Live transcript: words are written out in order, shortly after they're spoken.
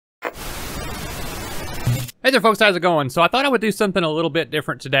Hey there folks, how's it going? So I thought I would do something a little bit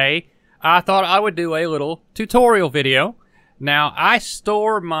different today. I thought I would do a little tutorial video. Now, I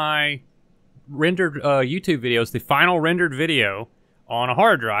store my rendered YouTube videos, the final rendered video, on a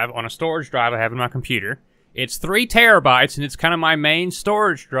hard drive, on a storage drive I have in my computer. It's 3 terabytes and it's kind of my main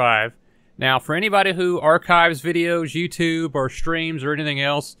storage drive. Now, for anybody who archives videos, YouTube, or streams, or anything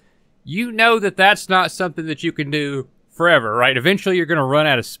else, you know that that's not something that you can do forever, right? Eventually you're going to run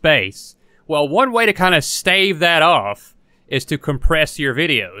out of space. Well, one way to kind of stave that off is to compress your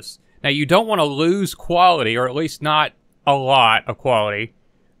videos. Now, you don't want to lose quality, or at least not a lot of quality,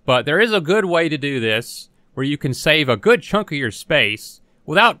 but there is a good way to do this where you can save a good chunk of your space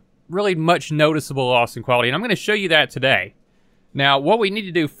without really much noticeable loss in quality, and I'm going to show you that today. Now, what we need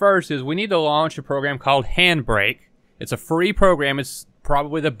to do first is we need to launch a program called Handbrake. It's a free program. It's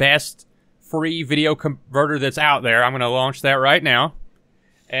probably the best free video converter that's out there. I'm going to launch that right now.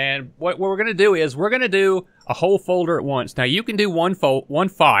 And what we're going to do is we're going to do a whole folder at once. Now, you can do one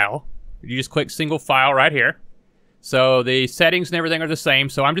file. You just click single file right here. So the settings and everything are the same.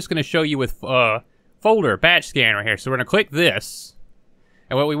 So I'm just going to show you with folder batch scan right here. So we're going to click this.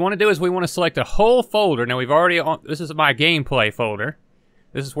 And what we want to do is we want to select a whole folder. Now, we've already, this is my gameplay folder.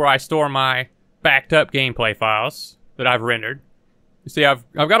 This is where I store my backed up gameplay files that I've rendered. You see, I've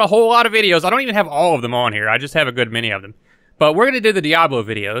got a whole lot of videos. I don't even have all of them on here. I just have a good many of them. But we're going to do the Diablo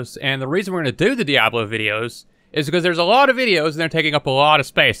videos, and the reason we're going to do the Diablo videos is because there's a lot of videos and they're taking up a lot of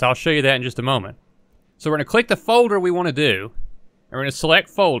space. I'll show you that in just a moment. So we're going to click the folder we want to do, and we're going to select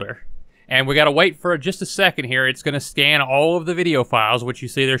folder. And we got to wait for just a second here. It's going to scan all of the video files, which you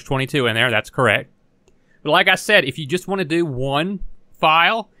see there's 22 in there. That's correct. But like I said, if you just want to do one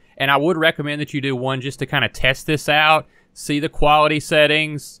file, and I would recommend that you do one just to kind of test this out, see the quality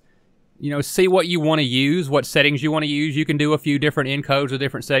settings, you know, see what you want to use, what settings you want to use. You can do a few different encodes or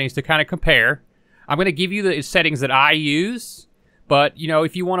different settings to kind of compare. I'm going to give you the settings that I use, but, you know,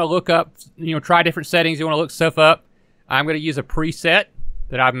 if you want to look up, you know, try different settings, you want to look stuff up, I'm going to use a preset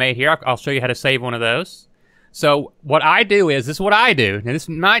that I've made here. I'll show you how to save one of those. So what I do is, this is what I do. Now, this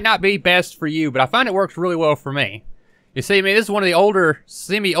might not be best for you, but I find it works really well for me. You see, I mean, this is one of the older,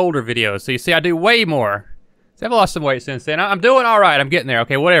 semi-older videos. So you see, I do way more. So I've lost some weight since then. I'm doing all right. I'm getting there.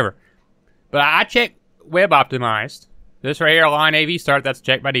 Okay, whatever. But I check web optimized. This right here, line AV start, that's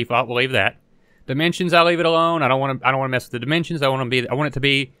checked by default. We'll leave that. Dimensions, I'll leave it alone. I don't want to mess with the dimensions. I want it to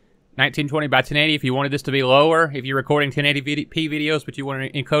be 1920 by 1080. If you wanted this to be lower, if you're recording 1080p videos, but you want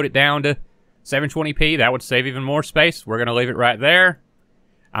to encode it down to 720p, that would save even more space. We're going to leave it right there.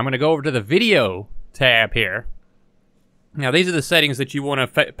 I'm going to go over to the video tab here. Now, these are the settings that you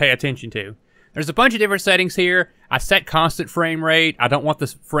want to pay attention to. There's a bunch of different settings here. I set constant frame rate. I don't want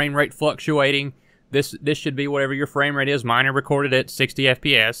this frame rate fluctuating. This should be whatever your frame rate is. Mine are recorded at 60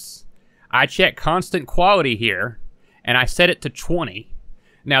 FPS. I check constant quality here, and I set it to 20.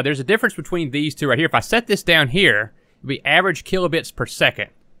 Now, there's a difference between these two right here. If I set this down here, it'll be average kilobits per second.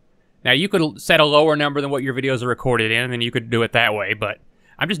 Now, you could set a lower number than what your videos are recorded in, and then you could do it that way, but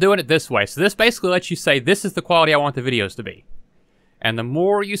I'm just doing it this way. So this basically lets you say, this is the quality I want the videos to be. And the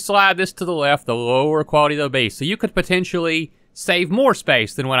more you slide this to the left, the lower quality they'll be. So you could potentially save more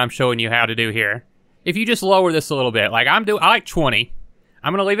space than what I'm showing you how to do here. If you just lower this a little bit, like I like 20.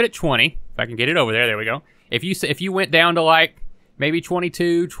 I'm gonna leave it at 20. If I can get it over there, there we go. If you went down to like maybe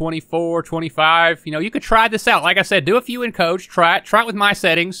 22, 24, 25, you know, you could try this out. Like I said, do a few encodes, try it with my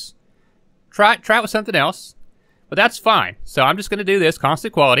settings. Try it with something else. But that's fine. So I'm just gonna do this,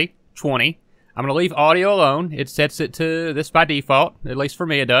 constant quality, 20. I'm going to leave audio alone. It sets it to this by default. At least for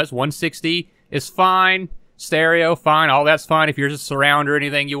me it does. 160 is fine. Stereo, fine. All that's fine. If yours is surround or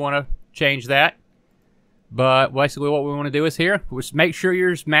anything, you want to change that. But basically what we want to do is here, just make sure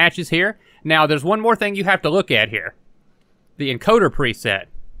yours matches here. Now, there's one more thing you have to look at here. The encoder preset.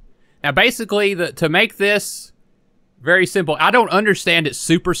 Now, basically, to make this very simple, I don't understand it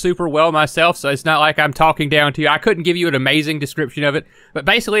super well myself, so it's not like I'm talking down to you. I couldn't give you an amazing description of it, but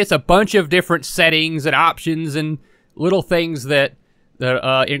basically it's a bunch of different settings and options and little things that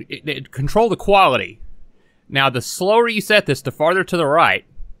control the quality. Now, the slower you set this, the farther to the right,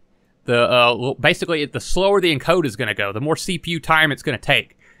 basically the slower the encode is going to go, the more CPU time it's going to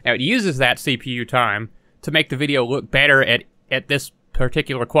take. Now, it uses that CPU time to make the video look better at this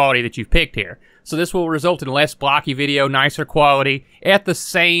particular quality that you've picked here. So this will result in less blocky video, nicer quality at the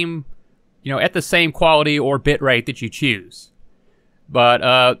same, you know, at the same quality or bit rate that you choose. But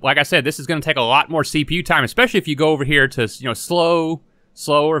like I said, this is going to take a lot more CPU time, especially if you go over here to, you know, slow,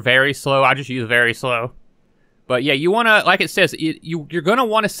 or very slow. I just use very slow. But yeah, you want to, like it says, you're going to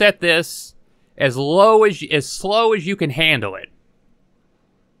want to set this as slow as you can handle it.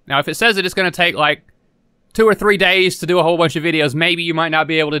 Now, if it says that it's going to take like 2 or 3 days to do a whole bunch of videos, maybe you might not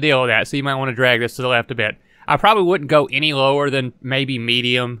be able to deal with that, so you might want to drag this to the left a bit. I probably wouldn't go any lower than maybe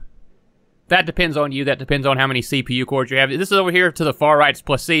medium. That depends on you. That depends on how many CPU cores you have. This is over here to the far right. It's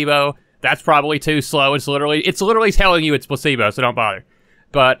placebo. That's probably too slow. It's literally telling you it's placebo, so don't bother.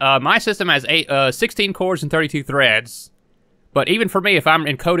 But my system has 16 cores and 32 threads. But even for me, if I'm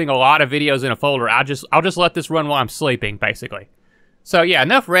encoding a lot of videos in a folder, I'll just let this run while I'm sleeping, basically. So yeah,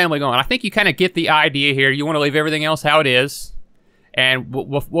 enough rambling on. I think you kind of get the idea here. You want to leave everything else how it is. And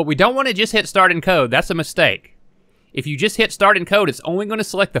what we don't want to just hit start encode. That's a mistake. If you just hit start encode, it's only going to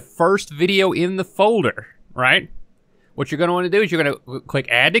select the first video in the folder, right? What you're going to want to do is you're going to click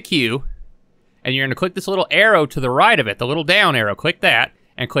add to queue, and you're going to click this little arrow to the right of it, the little down arrow. Click that,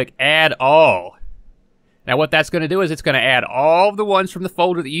 and click add all. Now what that's going to do is it's going to add all of the ones from the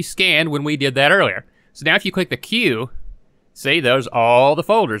folder that you scanned when we did that earlier. So now if you click the queue, see, those all the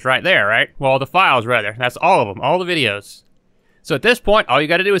folders right there, right? Well, the files, rather. That's all of them, all the videos. So at this point, all you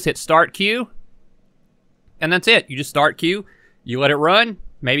got to do is hit start queue, and that's it. You just start queue, you let it run.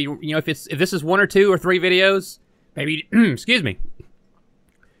 Maybe, you know, if this is 1 or 2 or 3 videos, maybe, excuse me.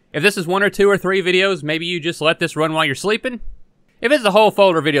 If this is 1 or 2 or 3 videos, maybe you just let this run while you're sleeping. If it's a whole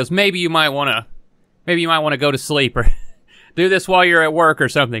folder of videos, maybe you might want to go to sleep or do this while you're at work or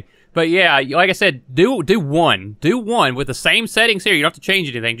something. But yeah, like I said, do one with the same settings here. You don't have to change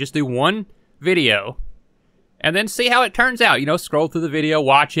anything. Just do one video, and then see how it turns out. You know, scroll through the video,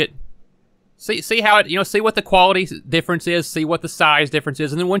 watch it, see how it, you know, see what the quality difference is, see what the size difference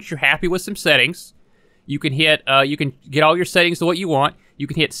is, and then once you're happy with some settings, you can hit, you can get all your settings to what you want. You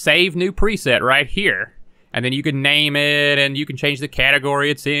can hit save new preset right here, and then you can name it, and you can change the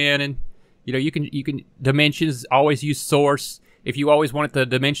category it's in, and you know, you can dimensions. Always use source. If you always want the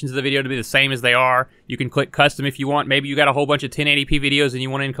dimensions of the video to be the same as they are, you can click custom if you want. Maybe you got a whole bunch of 1080p videos and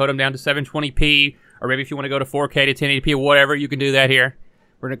you want to encode them down to 720p, or maybe if you want to go to 4K to 1080p or whatever, you can do that here.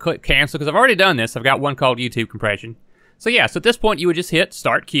 We're going to click cancel because I've already done this. I've got one called YouTube compression. So yeah, so at this point you would just hit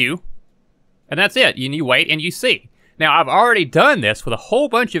start queue, and that's it. You wait and you see. Now I've already done this with a whole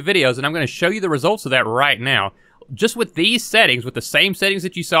bunch of videos, and I'm going to show you the results of that right now. Just with these settings, with the same settings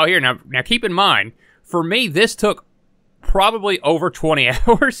that you saw here. Now keep in mind, for me, this took probably over 20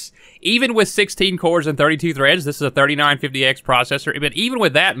 hours, even with 16 cores and 32 threads. This is a 3950X processor, but even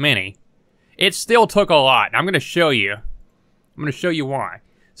with that many, it still took a lot. And I'm going to show you. I'm going to show you why.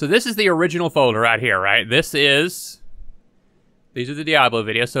 So this is the original folder right here, right? These are the Diablo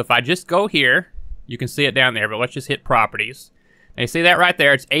videos. So if I just go here, you can see it down there, but let's just hit properties. Now you see that right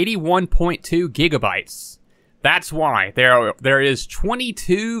there? It's 81.2 gigabytes. That's why there is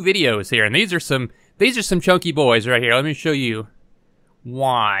 22 videos here, and these are some chunky boys right here. Let me show you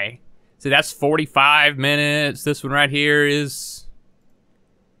why. See, that's 45 minutes. This one right here is,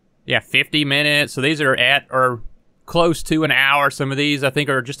 yeah, 50 minutes. So these are at or close to an hour. Some of these I think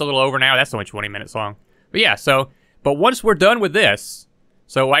are just a little over an hour. That's only 20 minutes long. But yeah, but once we're done with this,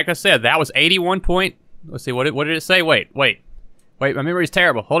 so like I said, that was 81 point. Let's see, what did it say? Wait, my memory's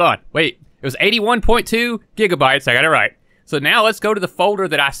terrible. Hold on, wait. It was 81.2 gigabytes. I got it right. So now let's go to the folder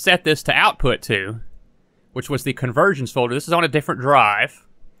that I set this to output to, which was the conversions folder. This is on a different drive.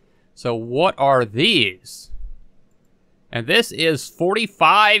 So what are these? And this is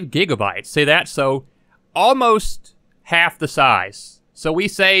 45 gigabytes. See that? So almost half the size. So we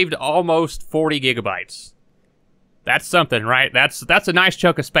saved almost 40 gigabytes. That's something, right? That's a nice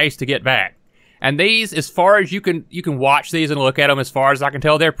chunk of space to get back. And these, as far as you can watch these and look at them, as far as I can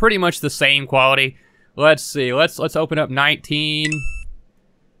tell, they're pretty much the same quality. Let's see. Let's open up 19.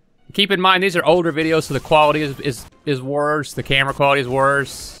 Keep in mind these are older videos, so the quality is worse. The camera quality is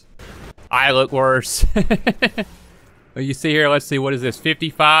worse. I look worse. You see here. Let's see. What is this?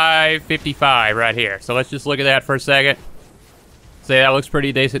 55 right here. So let's just look at that for a second. See, that looks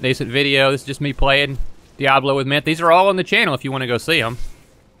pretty decent video. This is just me playing Diablo with Mint. These are all on the channel if you want to go see them.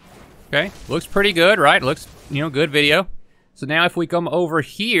 Okay, looks pretty good, right? Looks, you know, good video. So now if we come over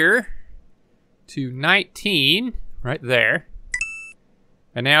here to 19, right there.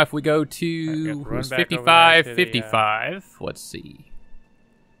 And now if we go to 55, let's see.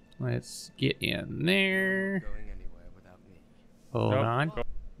 Let's get in there. Hold on.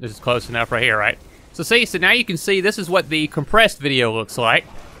 This is close enough right here, right? So see, so now you can see this is what the compressed video looks like.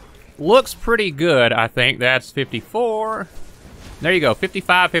 Looks pretty good, I think. That's 54. There you go,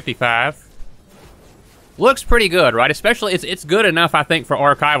 55. Looks pretty good, right? Especially, it's good enough, I think, for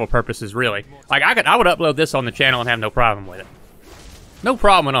archival purposes, really. Like, I would upload this on the channel and have no problem with it. No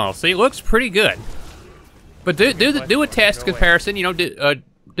problem at all. See, it looks pretty good. But do a test comparison, you know,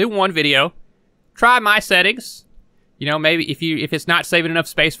 do one video. Try my settings. you know, maybe if it's not saving enough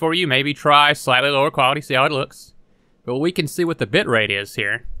space for you, maybe try slightly lower quality, see how it looks. But we can see what the bit rate is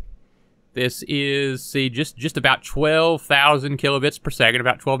here. This is, see, just about 12,000 kilobits per second,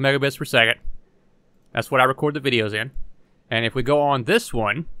 about 12 megabits per second. That's what I record the videos in. And if we go on this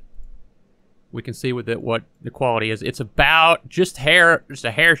one, we can see what the quality is. It's about just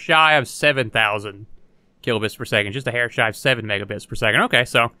a hair shy of 7,000 kilobits per second, just a hair shy of 7 megabits per second. Okay,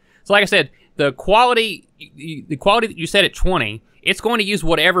 so like I said, the quality that you set at 20, it's going to use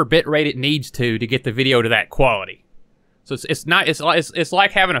whatever bit rate it needs to get the video to that quality. So it's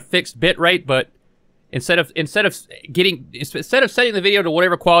like having a fixed bit rate, but instead of setting the video to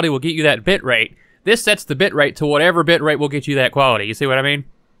whatever quality will get you that bit rate, this sets the bit rate to whatever bit rate will get you that quality. You see what I mean?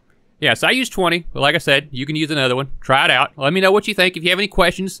 Yeah, so I use 20, but like I said, you can use another one. Try it out. Let me know what you think. If you have any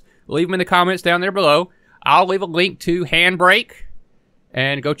questions, leave them in the comments down there below. I'll leave a link to Handbrake,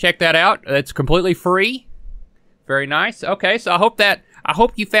 and go check that out. It's completely free. Very nice. Okay, so I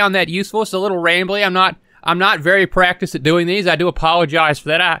hope you found that useful. It's a little rambly. I'm not very practiced at doing these. I do apologize for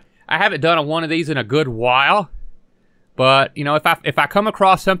that. I haven't done one of these in a good while. But, you know, if I come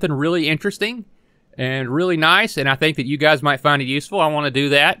across something really interesting and really nice, and I think that you guys might find it useful, I want to do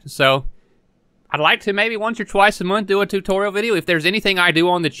that. So I'd like to maybe once or twice a month do a tutorial video. If there's anything I do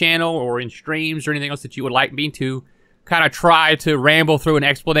on the channel or in streams or anything else that you would like me to kind of try to ramble through an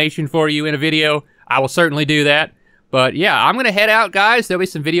explanation for you in a video, I will certainly do that. But yeah, I'm going to head out, guys. There'll be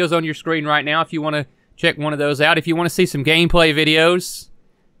some videos on your screen right now if you want to check one of those out. If you want to see some gameplay videos,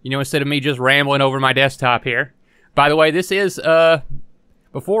 you know, instead of me just rambling over my desktop here. By the way, this is,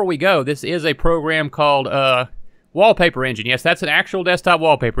 before we go, this is a program called Wallpaper Engine. Yes, that's an actual desktop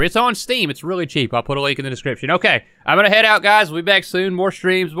wallpaper. It's on Steam. It's really cheap. I'll put a link in the description. Okay, I'm going to head out, guys. We'll be back soon. More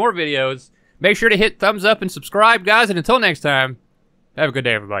streams, more videos. Make sure to hit thumbs up and subscribe, guys. And until next time, have a good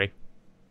day, everybody.